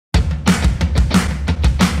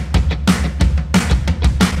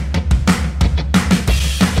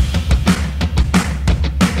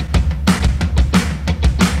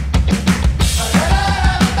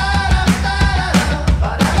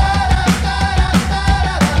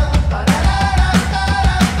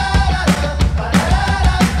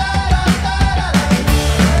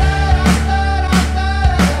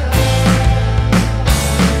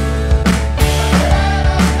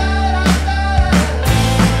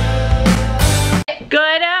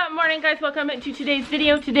welcome to today's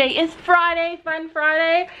video. Today is Friday, fun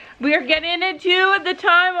Friday. We are getting into the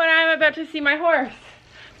time when I'm about to see my horse.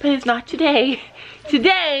 But it's not today.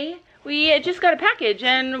 Today, we just got a package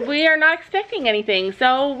and we are not expecting anything.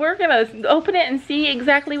 So we're gonna open it and see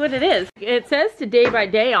exactly what it is. It says to day by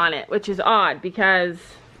day on it, which is odd because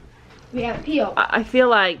we have PO. I feel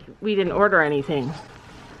like we didn't order anything.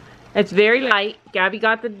 It's very light. Gabby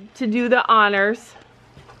got to do the honors.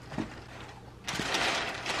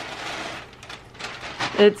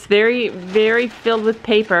 It's very, very filled with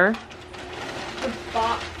paper. The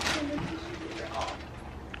box and the tissue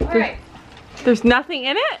paper. Alright. There's nothing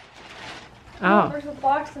in it? No, Oh. there's a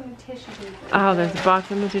box and the tissue paper. Oh, there's a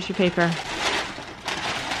box and the tissue paper.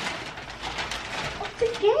 What's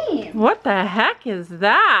the game? What the heck is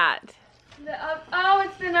that? Oh,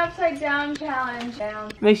 it's an upside down challenge.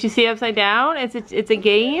 Makes you see upside down? It's a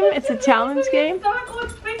game? It's a challenge game? Stomach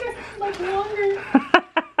looks bigger, like longer. Can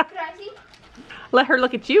I see? Let her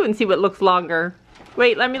look at you and see what looks longer.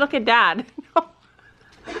 Wait, let me look at Dad. That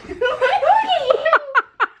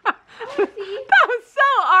was so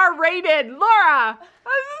R-rated. Laura, I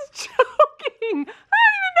was just joking. I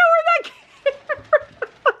don't even know where that came from.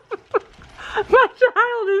 My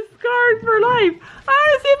child is scarred for life. I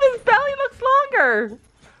want to see if his belly looks longer.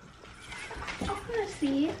 I want to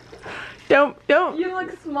see. Don't. You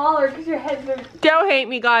look smaller because your head's are... Don't hate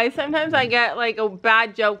me, guys. Sometimes I get like a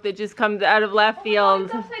bad joke that just comes out of left field.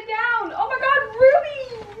 It's upside down. Oh my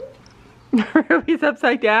God, Ruby. Ruby's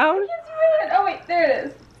upside down? I can't see my head. Oh wait, there it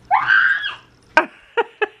is.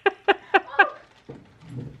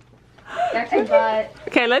 That's your butt.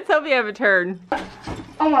 Okay, let's hope you have a turn.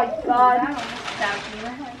 Oh my God.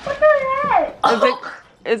 What the heck?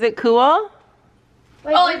 Is it cool?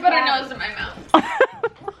 Wait, Ollie put her nose in my mouth.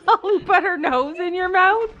 Ollie put her nose in your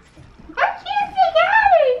mouth? I can't see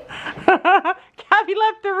Gabby. Gabby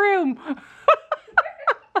left the room.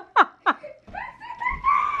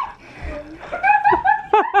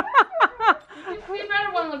 We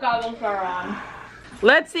better when the goggles are on.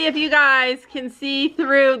 Let's see if you guys can see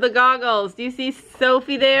through the goggles. Do you see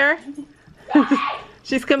Sophie there?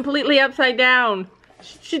 She's completely upside down.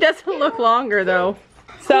 She doesn't look longer though.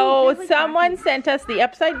 So someone sent us the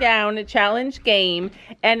upside down challenge game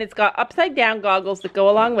and it's got upside down goggles that go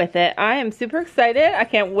along with it. I am super excited. I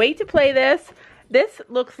can't wait to play this. This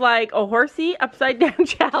looks like a horsey upside down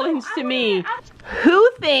challenge to me. Who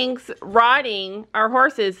thinks riding our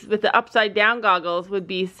horses with the upside down goggles would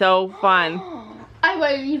be so fun? I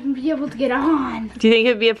wouldn't even be able to get on. Do you think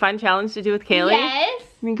it would be a fun challenge to do with Kaylee? Yes.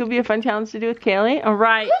 You think it would be a fun challenge to do with Kaylee? All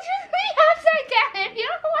right. Let's just be upside down. If you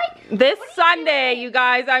don't like... This Sunday, you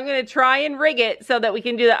guys, I'm going to try and rig it so that we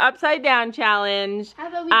can do the upside down challenge How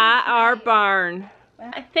about we at do our tonight? barn.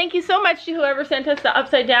 Thank you so much to whoever sent us the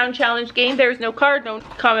upside down challenge game. There's no card. Don't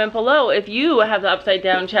comment below if you have the upside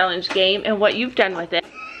down challenge game and what you've done with it.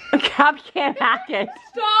 Gabby can't hack it.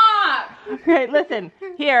 Stop! Okay, listen.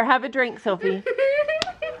 Here, have a drink, Sophie.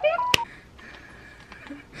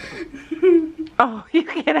 Oh, you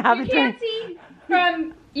can't have a drink.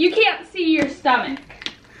 You can't see your stomach.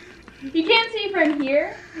 You can't see from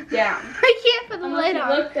here down. I can't put the Unless lid you on.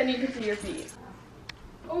 look, then you can see your feet.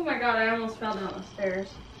 Oh my God, I almost fell down the stairs.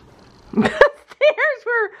 The stairs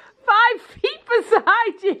were 5 feet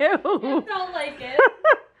beside you. I don't like it.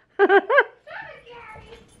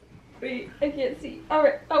 Wait, I can't see.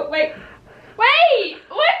 Alright, oh wait. Wait! Which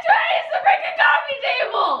way is the freaking coffee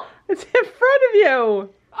table? It's in front of you.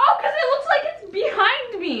 Oh, because it looks like it's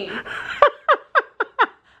behind me.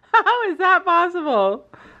 How is that possible?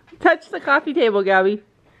 Touch the coffee table, Gabby.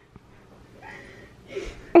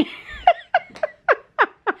 Wait,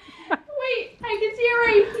 I can see it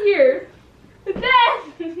right here. But then,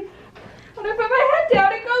 when I put my head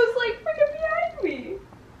down, it goes like freaking behind me.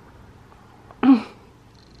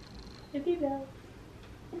 Is he down?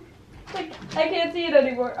 Like, I can't see it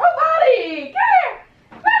anymore. Oh, Buddy! Come here!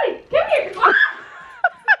 Buddy, come here!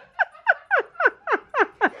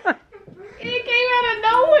 It came out of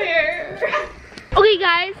nowhere. Okay,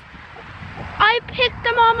 guys. I picked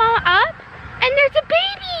the mama up, and there's a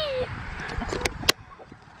baby.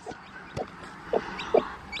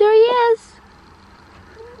 There he is.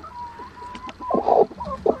 Oh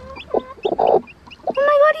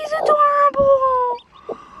my God, he's adorable.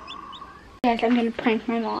 Guys, I'm gonna prank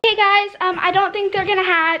my mom. Hey guys, I don't think they're gonna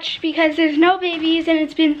hatch because there's no babies and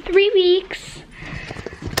it's been 3 weeks.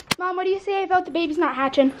 Mom, what do you say about the babies not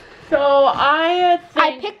hatching? So I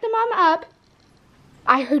I picked the mama up.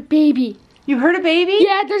 I heard baby. You heard a baby?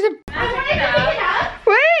 Yeah, there's a... Wait,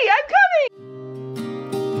 I'm coming!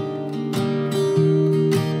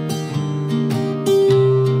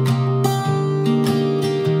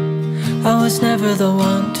 I was never the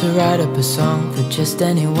one to write up a song for just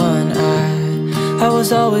anyone. I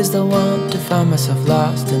was always the one to find myself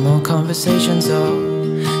lost in long conversations.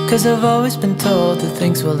 Oh, 'cause I've always been told that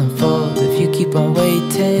things will unfold if you keep on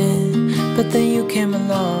waiting. But then you came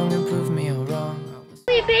along and proved me all wrong.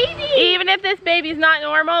 Hey, baby! Even if this baby's not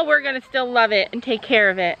normal, we're gonna still love it and take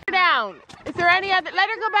care of it. Down. Is there any other? Let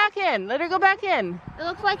her go back in. Let her go back in. It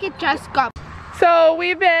looks like it just got. So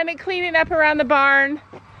we've been cleaning up around the barn.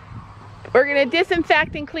 We're gonna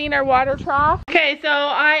disinfect and clean our water trough. Okay, so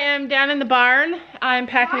I am down in the barn. I'm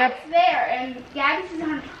packing up. It's there, and Gabby's is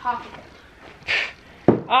on top of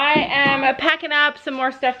it. I am packing up some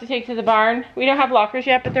more stuff to take to the barn. We don't have lockers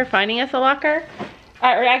yet, but they're finding us a locker.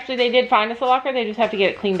 Or actually, they did find us a locker. They just have to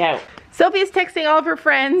get it cleaned out. Sophie's texting all of her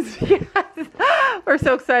friends. Yes. We're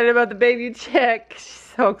so excited about the baby chick.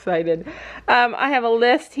 She's so excited. I have a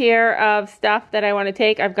list here of stuff that I want to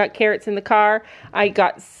take. I've got carrots in the car. I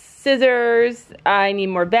got scissors. I need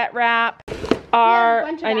more vet wrap.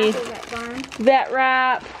 I need vet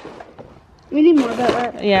wrap. We need more vet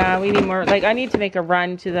wrap. Yeah, we need more. Like, I need to make a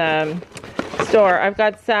run to the store. I've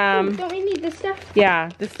got some. Don't we need this stuff? Yeah,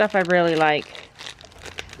 this stuff I really like.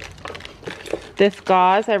 This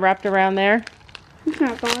gauze I wrapped around there. It's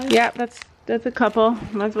not gauze. Yeah, that's a couple.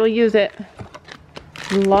 Might as well use it.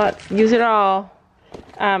 Lots. Use it all.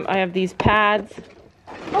 I have these pads.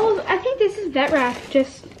 Oh, I think this is vet wrap,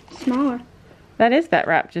 just smaller. That is vet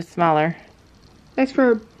wrap, just smaller. That's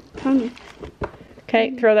for pony.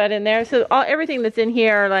 Okay, throw that in there. So everything that's in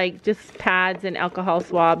here are like just pads and alcohol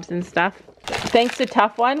swabs and stuff. Thanks to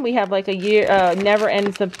Tough One, we have like a year,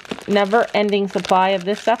 never-ending supply of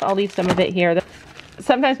this stuff. I'll leave some of it here.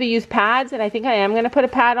 Sometimes we use pads, and I think I am going to put a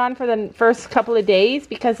pad on for the first couple of days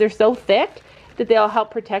because they're so thick that they'll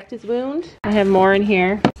help protect his wound. I have more in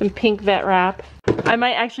here. Some pink vet wrap. I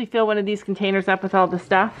might actually fill one of these containers up with all the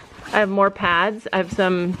stuff. I have more pads. I have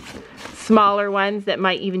some smaller ones that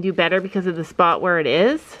might even do better because of the spot where it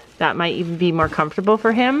is. That might even be more comfortable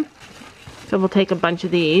for him. So we'll take a bunch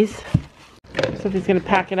of these. Sophie's gonna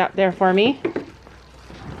pack it up there for me.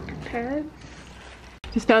 Pads.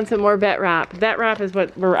 Just found some more vet wrap. Vet wrap is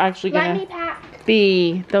what we're actually gonna pack.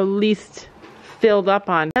 be the least filled up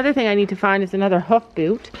on. Another thing I need to find is another hoof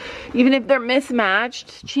boot. Even if they're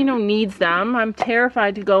mismatched, Chino needs them. I'm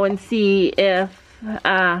terrified to go and see if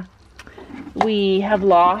we have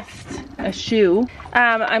lost a shoe.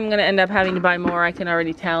 I'm gonna end up having to buy more, I can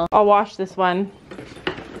already tell. I'll wash this one.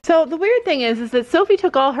 So the weird thing is that Sophie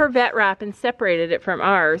took all her vet wrap and separated it from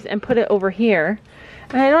ours and put it over here.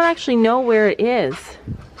 And I don't actually know where it is.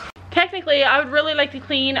 Technically, I would really like to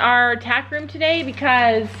clean our tack room today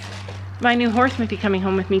because my new horse might be coming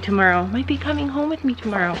home with me tomorrow.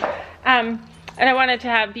 And I wanted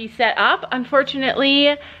to be set up.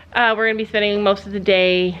 Unfortunately, we're gonna be spending most of the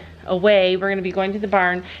day away. We're gonna be going to the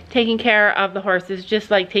barn, taking care of the horses,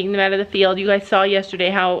 just like taking them out of the field. You guys saw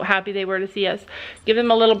yesterday how happy they were to see us. Give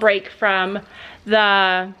them a little break from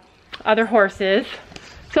the other horses.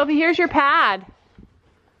 Sophie, here's your pad.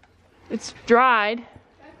 It's dried.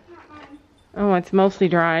 That's not mine. Oh, it's mostly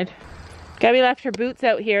dried. Gabby left her boots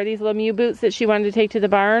out here, these Lemieux boots that she wanted to take to the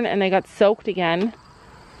barn, and they got soaked again.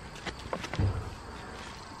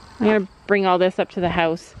 I'm gonna bring all this up to the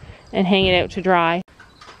house and hang it out to dry.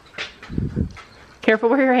 Careful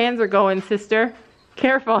where your hands are going, sister.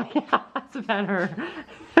 Careful. Yeah, that's better.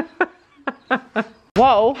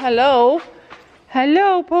 Whoa, hello.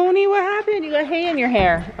 Hello, pony. What happened? You got hay in your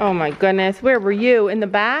hair. Oh my goodness. Where were you? In the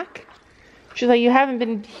back? She's like, you haven't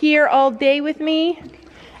been here all day with me?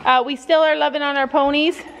 We still are loving on our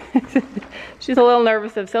ponies. She's a little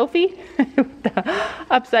nervous of Sophie. With the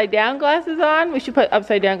upside down glasses on. We should put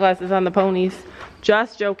upside down glasses on the ponies.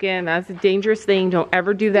 Just joking. That's a dangerous thing. Don't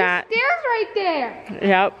ever do that. There's stairs right there.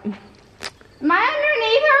 Yep. Am I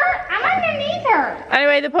underneath her? I'm underneath her.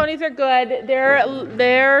 Anyway, the ponies are good.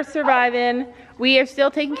 They're surviving. We are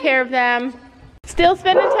still taking care of them. Still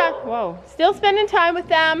spending time. Whoa. Still spending time with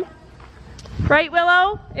them. Right,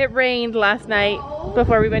 Willow? It rained last night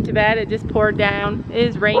before we went to bed. It just poured down. It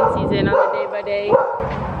is rain season on the day by day.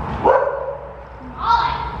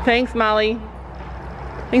 Molly. Thanks, Molly.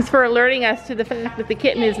 Thanks for alerting us to the fact that the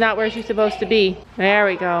kitten is not where she's supposed to be. There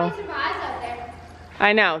we go.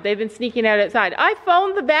 I know, they've been sneaking out outside. I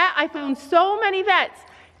phoned the vet. I phoned so many vets.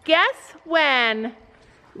 Guess when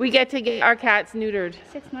we get to get our cats neutered?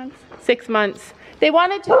 6 months. 6 months. They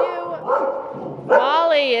wanted to do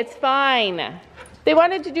Molly, it's fine. They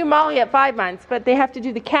wanted to do Molly at 5 months, but they have to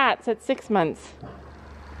do the cats at 6 months.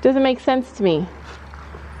 Doesn't make sense to me.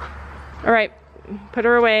 All right, put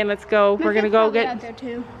her away and let's go. We're gonna go get, out there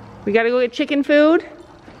too. we gotta go get chicken food.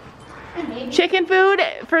 Chicken food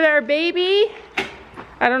for our baby.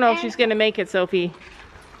 I don't know if she's gonna make it, Sophie.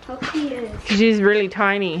 Hope she is. She's really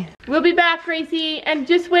tiny. We'll be back, Gracie, and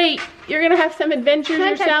just wait. You're gonna have some adventures Can I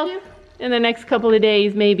touch yourself you? in the next couple of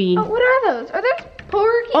days, maybe. Oh, what are those? Are those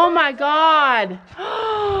porky? Oh my God.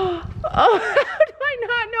 Oh, how do I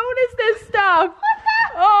not notice this stuff? What's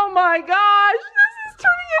that? Oh my gosh, this is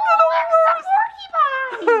turning into the worst.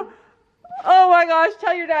 Porcupine. Oh my gosh,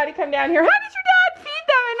 tell your dad to come down here. How did your dad feed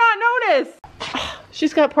them and not notice?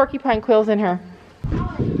 She's got porcupine quills in her.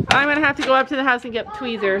 I'm gonna have to go up to the house and get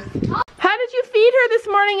tweezers. How did you feed her this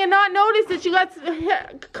morning and not notice that she got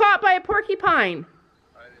caught by a porcupine?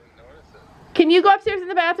 I didn't notice it. Can you go upstairs in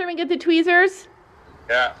the bathroom and get the tweezers?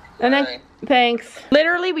 Yeah. And then, thanks.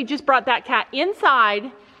 Literally, we just brought that cat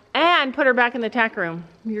inside and put her back in the tack room.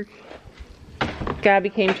 Gabby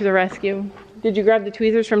came to the rescue. Did you grab the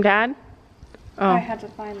tweezers from Dad? Oh. I had to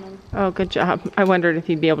find them. Oh, good job. I wondered if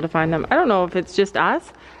you'd be able to find them. I don't know if it's just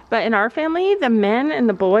us, but in our family, the men and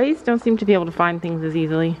the boys don't seem to be able to find things as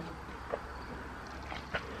easily.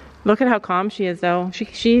 Look at how calm she is, though.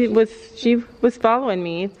 She was following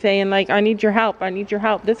me, saying like, "I need your help. I need your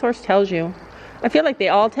help." This horse tells you. I feel like they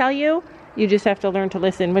all tell you. You just have to learn to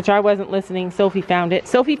listen, which I wasn't listening. Sophie found it.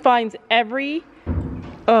 Sophie finds every.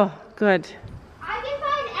 Oh, good. I can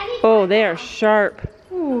find any. Oh, they are sharp.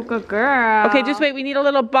 Ooh, good girl. Okay, just wait. We need a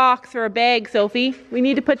little box or a bag, Sophie. We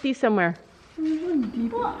need to put these somewhere.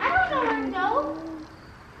 Well, I don't know where to go.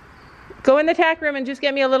 Go in the tack room and just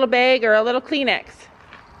get me a little bag or a little Kleenex.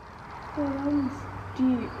 Oh, that one's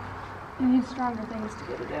deep. You need stronger things to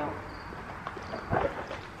get it out.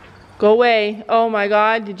 Go away. Oh my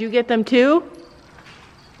God, did you get them too?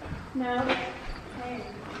 No.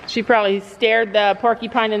 She probably stared the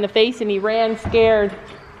porcupine in the face and he ran scared.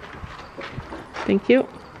 Thank you.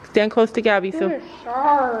 Stand close to Gabby so They're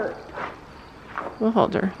sharp. we'll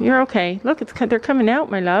hold her. You're okay. Look, they're coming out,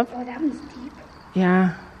 my love. Oh, that one's deep.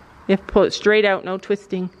 Yeah. You have to pull it straight out, no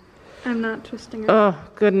twisting. I'm not twisting her. Oh,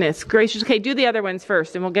 goodness gracious. Okay, do the other ones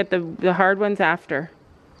first and we'll get the hard ones after.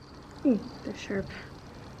 Ooh, they're sharp.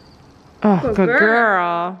 Oh, Good good girl.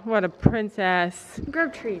 girl. What a princess.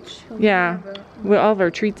 Grab treats. Yeah. Well, all of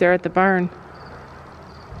our treats are at the barn.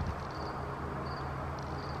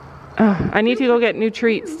 Oh, I need to go get new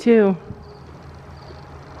treats too.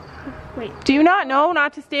 Wait. Do you not know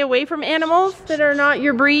not to stay away from animals that are not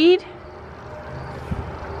your breed?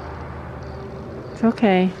 It's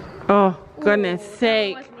okay. Oh, goodness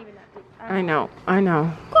sake. I know.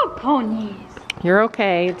 Good ponies. You're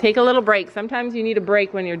okay. Take a little break. Sometimes you need a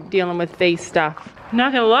break when you're dealing with face stuff. I'm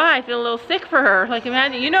not gonna lie, I feel a little sick for her. Like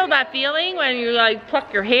imagine, you know that feeling when you like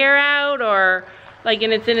pluck your hair out or like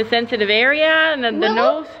and it's in a sensitive area and then the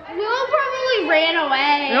nose? Willow probably ran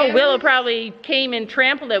away. No, Willow probably came and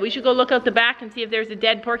trampled it. We should go look out the back and see if there's a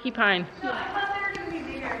dead porcupine. No, I thought they were going to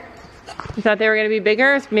be bigger. You thought they were gonna be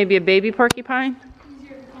bigger? Maybe a baby porcupine?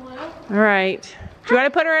 Easier to pull out. All right. Do you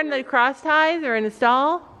want to put her in the cross ties or in the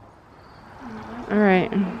stall? All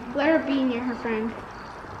right. Let her be near her friend.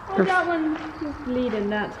 Oh, that one was bleeding,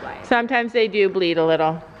 that's why. Sometimes they do bleed a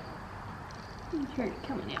little. Here,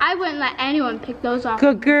 coming out. I wouldn't let anyone pick those off.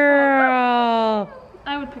 Good girl.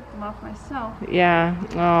 I would pick them off myself. Yeah.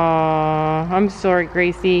 Oh, I'm sorry,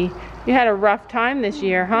 Gracie. You had a rough time this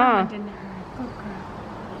year, huh? Good girl.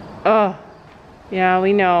 Oh, yeah,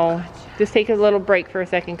 we know. Just take a little break for a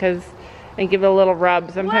second, and give it a little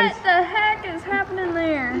rub. Sometimes What the heck is happening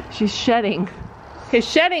there? she's shedding. His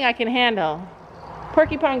shedding I can handle.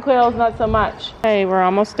 Porcupine quills, not so much. Hey, we're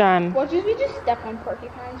almost done. Well, we just step on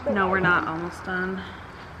porcupines. No, we're not almost done.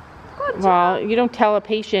 Well, you don't tell a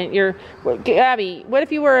patient Abby, what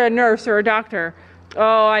if you were a nurse or a doctor?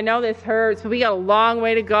 Oh, I know this hurts, but we got a long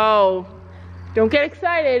way to go. Don't get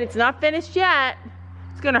excited. It's not finished yet.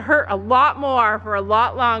 It's going to hurt a lot more for a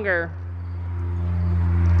lot longer.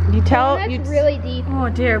 You tell... That's really deep. Oh,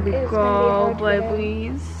 there we It's go, gonna be hard to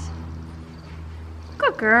babies.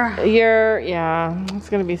 Good girl. yeah, it's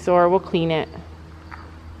going to be sore. We'll clean it.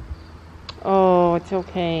 Oh, it's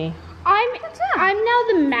okay. I'm now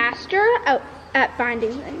the master at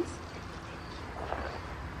finding things.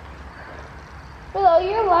 Willow,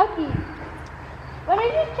 you're lucky. What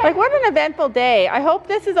did you check? Like, what an eventful day. I hope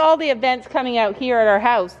this is all the events coming out here at our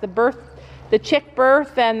house. The chick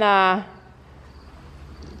birth and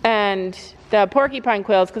the porcupine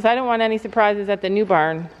quills, because I don't want any surprises at the new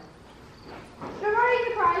barn. You're already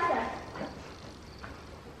surprised us.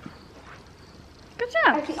 Good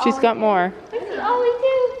job. She's got more. This is all we do.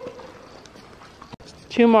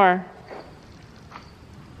 2 more.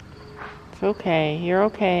 It's okay. You're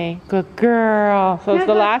okay. Good girl. So is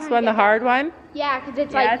the last one the hard one? Yeah, because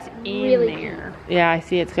it's Yeah, like it's in really there. Yeah, I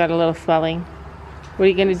see it's got a little swelling. What are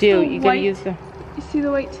you gonna do? You gonna use the... You see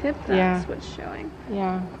the white tip? That's Yeah. what's showing.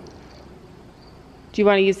 Yeah. Do you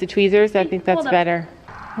want to use the tweezers? I think that's Hold up. better.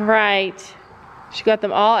 Right. She got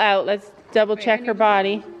them all out. Let's double check her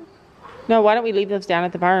body. No, why don't we leave those down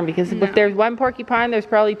at the barn? Because if there's one porcupine, there's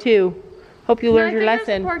probably two. Hope you learned your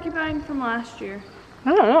lesson. Porcupine from last year.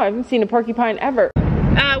 I don't know. I haven't seen a porcupine ever.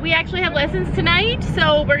 We actually have lessons tonight,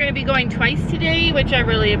 so we're going to be going twice today, which I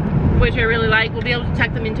really like. We'll be able to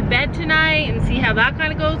tuck them into bed tonight and see how that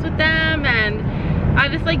kind of goes with them. And I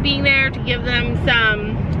just like being there to give them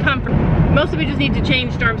some comfort. Most of it just need to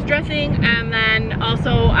change Storm's dressing, and then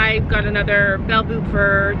also I've got another bell boot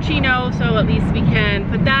for Chino, so at least we can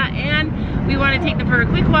put that in. We want to take them for a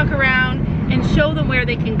quick walk around and show them where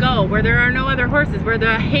they can go, where there are no other horses, where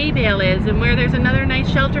the hay bale is, and where there's another nice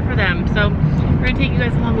shelter for them. So we're gonna take you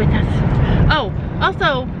guys along with us. Oh,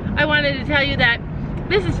 also, I wanted to tell you that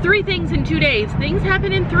this is 3 things in 2 days. Things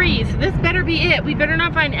happen in 3, so this better be it. We better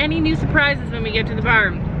not find any new surprises when we get to the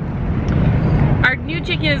barn. Our new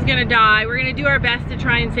chicken is gonna die. We're gonna do our best to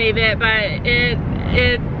try and save it, but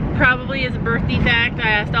it probably is a birth defect. I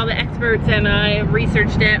asked all the experts and I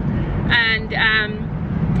researched it, and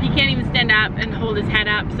he can't even stand up and hold his head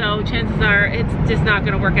up, so chances are it's just not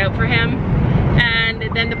gonna work out for him. And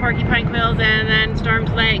then the porcupine quills, and then Storm's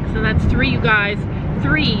leg. So that's 3, you guys.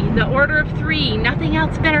 3, the order of 3. Nothing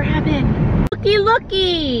else better happen. Looky,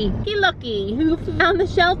 looky, looky, looky. Who found the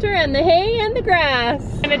shelter and the hay and the grass?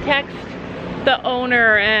 I'm gonna text the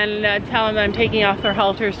owner and tell him that I'm taking off their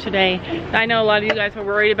halters today. I know a lot of you guys were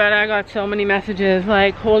worried about it. I got so many messages,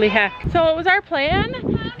 like, holy heck. So it was our plan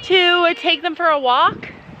to take them for a walk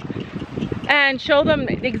and show them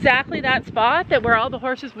exactly that spot that where all the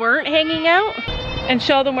horses weren't hanging out, and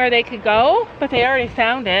show them where they could go, but they already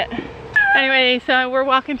found it. Anyway, so we're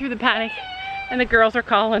walking through the paddock and the girls are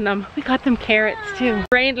calling them. We got them carrots too. It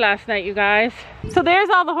rained last night, you guys. So there's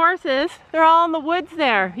all the horses. They're all in the woods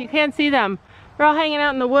there. You can't see them. They're all hanging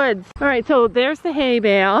out in the woods. All right, so there's the hay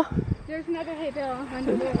bale. There's another hay bale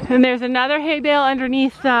underneath. And there's another hay bale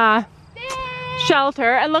underneath the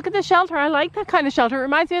shelter. And look at the shelter. I like that kind of shelter. It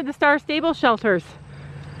reminds me of the Star Stable shelters.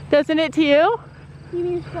 Doesn't it to you? You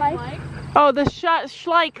mean Schleich? Oh, the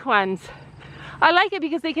Schleich ones. I like it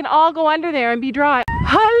because they can all go under there and be dry.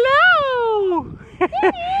 Hello!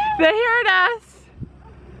 They heard us.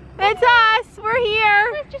 It's us. We're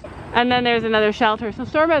here. And then there's another shelter. So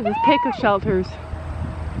Storm has this pick of shelters.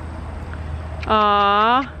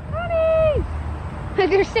 Aww.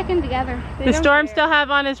 They're sticking together. Does Storm still have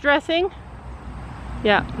on his dressing?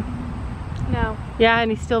 Yeah. No. Yeah, and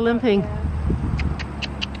he's still limping.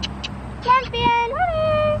 Champion!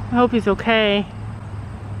 I hope he's okay.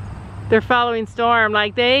 They're following Storm.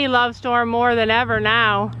 Like, they love Storm more than ever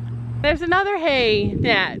now. There's another hay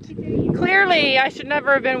net. Clearly, I should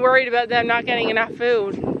never have been worried about them not getting enough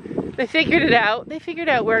food. They figured it out. They figured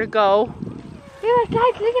out where to go. Yeah,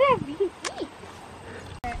 guys, look at that. We can eat.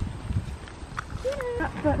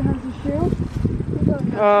 That has a shoe.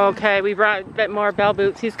 Okay, we brought a bit more bell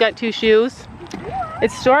boots. He's got 2 shoes.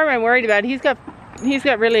 It's Storm I'm worried about. He's got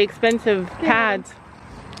really expensive pads.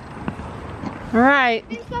 All right.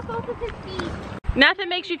 Nothing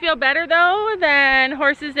makes you feel better though than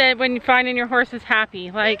horses that when you finding your horse is happy.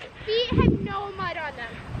 Like, Feet have no mud on them.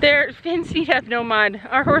 their Finn's feet have no mud.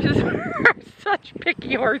 Our horses are such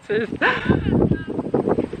picky horses.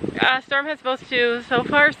 Storm has both shoes. So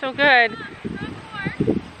far, so good.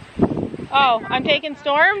 Oh, I'm taking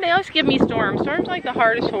Storm? They always give me Storm. Storm's like the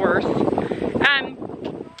hardest horse.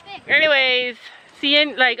 Anyways,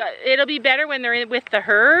 seeing, like, it'll be better when they're in with the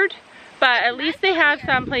herd, but at least they have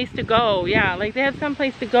some place to go. Yeah, like they have some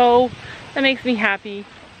place to go. That makes me happy.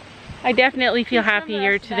 I definitely feel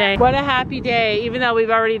happier today. What a happy day, even though we've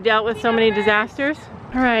already dealt with so many disasters.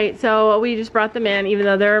 All right, so we just brought them in, even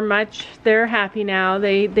though they're happy now.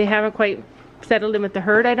 They haven't quite settled in with the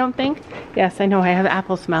herd, I don't think. Yes, I know, I have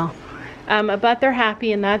apple smell. But they're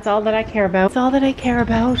happy, and that's all that I care about. That's all that I care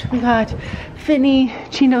about. We got Finny.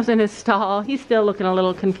 Chino's in his stall. He's still looking a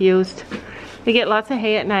little confused. They get lots of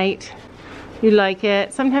hay at night. You like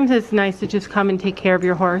it. Sometimes it's nice to just come and take care of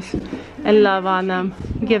your horse and love on them.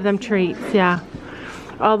 Give them treats, yeah.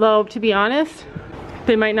 Although, to be honest,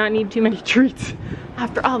 they might not need too many treats.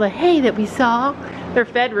 After all the hay that we saw, they're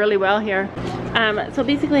fed really well here. So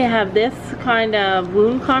basically I have this kind of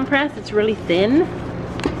wound compress. It's really thin.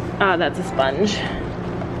 That's a sponge.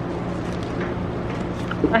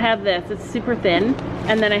 I have this, it's super thin.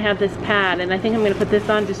 And then I have this pad, and I think I'm gonna put this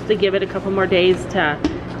on just to give it a couple more days to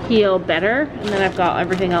heal better. And then I've got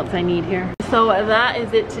everything else I need here. So that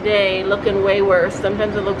is it today, looking way worse.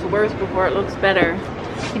 Sometimes it looks worse before it looks better.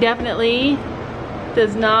 He definitely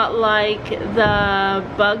Does not like the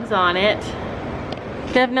bugs on it.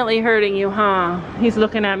 Definitely hurting you, huh? He's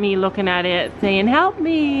looking at me, looking at it, saying, help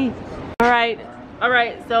me. All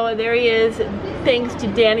right, so there he is. Thanks to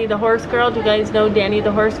Danny the horse girl. Do you guys know Danny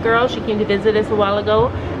the horse girl? She came to visit us a while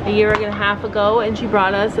ago, a year and a half ago, and she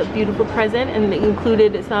brought us a beautiful present, and it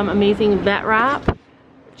included some amazing vet wrap,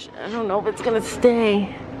 which I don't know if it's gonna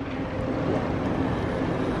stay.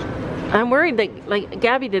 I'm worried that, like,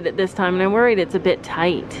 Gabby did it this time, and I'm worried it's a bit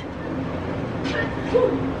tight.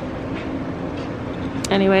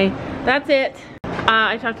 Anyway, that's it.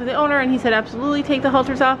 I talked to the owner and he said absolutely take the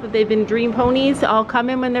halters off, but they've been dream ponies. I'll come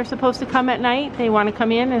in when they're supposed to come at night. They want to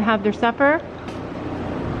come in and have their supper.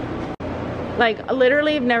 Like,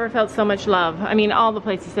 literally, I've never felt so much love. I mean, all the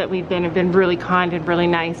places that we've been have been really kind and really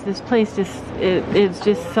nice. This place just is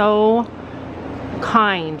just so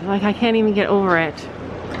kind. Like, I can't even get over it.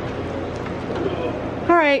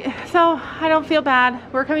 All right, so I don't feel bad.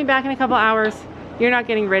 We're coming back in a couple hours. You're not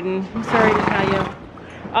getting ridden. I'm sorry to tell you.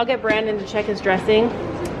 I'll get Brandon to check his dressing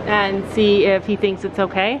and see if he thinks it's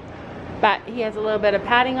okay. But he has a little bit of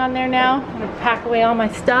padding on there now. I'm gonna pack away all my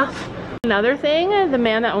stuff. Another thing, the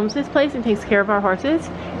man that owns this place and takes care of our horses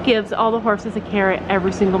gives all the horses a carrot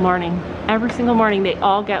every single morning. Every single morning they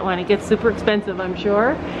all get one. It gets super expensive, I'm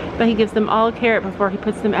sure, but he gives them all a carrot before he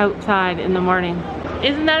puts them outside in the morning.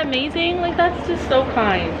 Isn't that amazing? Like, that's just so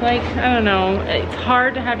kind. Like, I don't know, it's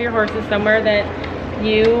hard to have your horses somewhere that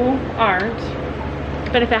you aren't.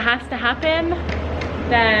 But if it has to happen,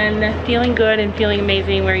 then feeling good and feeling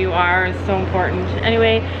amazing where you are is so important.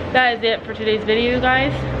 Anyway, that is it for today's video,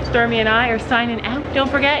 guys. Stormy and I are signing out. Don't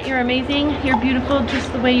forget, you're amazing. You're beautiful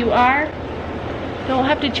just the way you are. Don't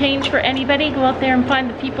have to change for anybody. Go out there and find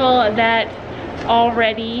the people that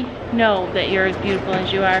already know that you're as beautiful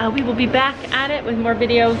as you are. We will be back at it with more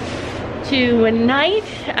videos tonight.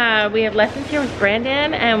 We have lessons here with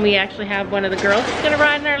Brandon, and we actually have one of the girls who's gonna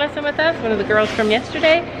ride in our lesson with us, one of the girls from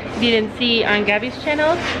yesterday. If you didn't see on Gabby's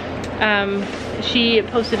channel, she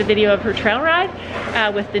posted a video of her trail ride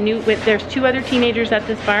there's 2 other teenagers at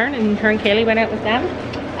this barn, and her and Kaylee went out with them,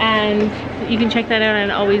 and you can check that out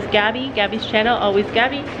on Always Gabby's channel, Always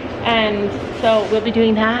Gabby. And so we'll be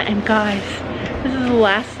doing that. And guys, this is the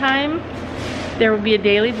last time there will be a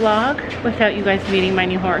daily vlog without you guys meeting my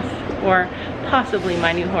new horse, or possibly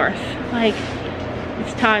my new horse. Like,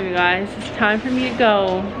 it's time, you guys. It's time for me to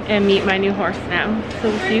go and meet my new horse now. So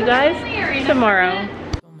we'll see you guys tomorrow.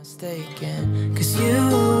 Mistaken, 'cause you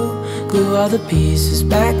glue all the pieces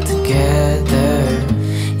back together.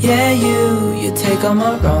 Yeah, you take all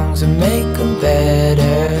my wrongs and make them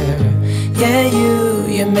better. Yeah,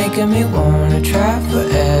 you're making me wanna try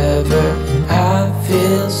forever. And I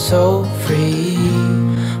feel so free,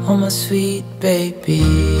 oh my sweet baby.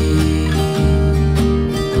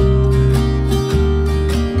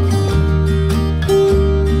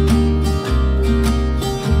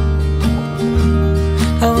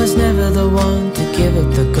 I was never the one to give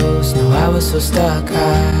up the ghost. No, I was so stuck.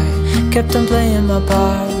 I kept on playing my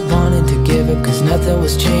part, wanting to give up 'cause nothing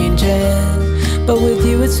was changing. But with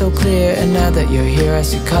you it's so clear, and now that you're here I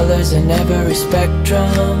see colors in every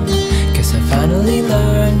spectrum. Guess I finally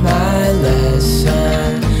learned my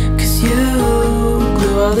lesson. 'Cause you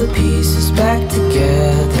glue all the pieces back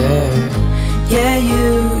together. Yeah,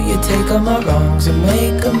 you take all my wrongs and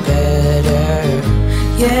make them better.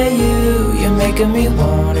 Yeah, you're making me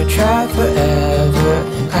wanna try forever.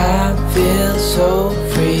 And I feel so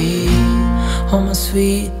free, oh my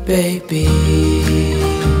sweet baby.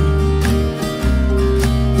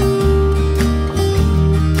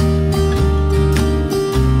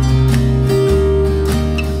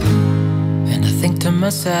 And I think to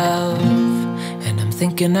myself, and I'm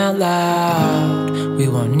thinking out loud, we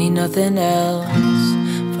won't need nothing else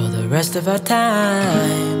for the rest of our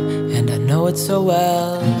time. And I know it so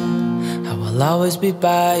well, I will always be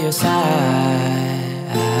by your side.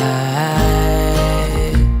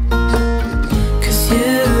 'Cause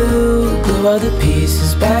you glue all the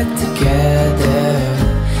pieces back together.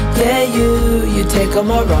 Yeah, you take all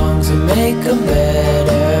my wrongs and make them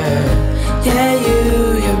better. Yeah,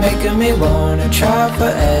 you're making me wanna try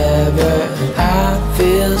forever. And I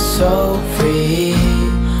feel so free,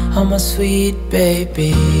 oh my sweet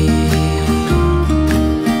baby.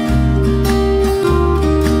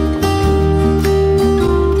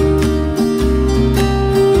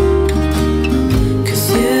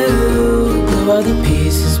 All the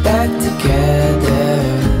pieces back together.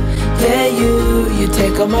 Yeah, you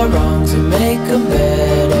take all my wrongs and make them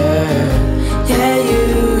better. Yeah,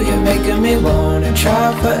 you're making me wanna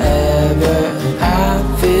try forever. And I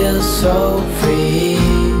feel so free,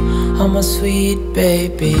 oh my sweet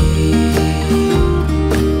baby.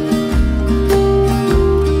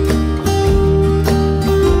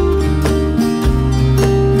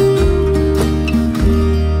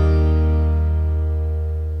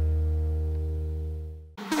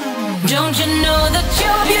 Don't you know that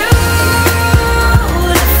you're beautiful?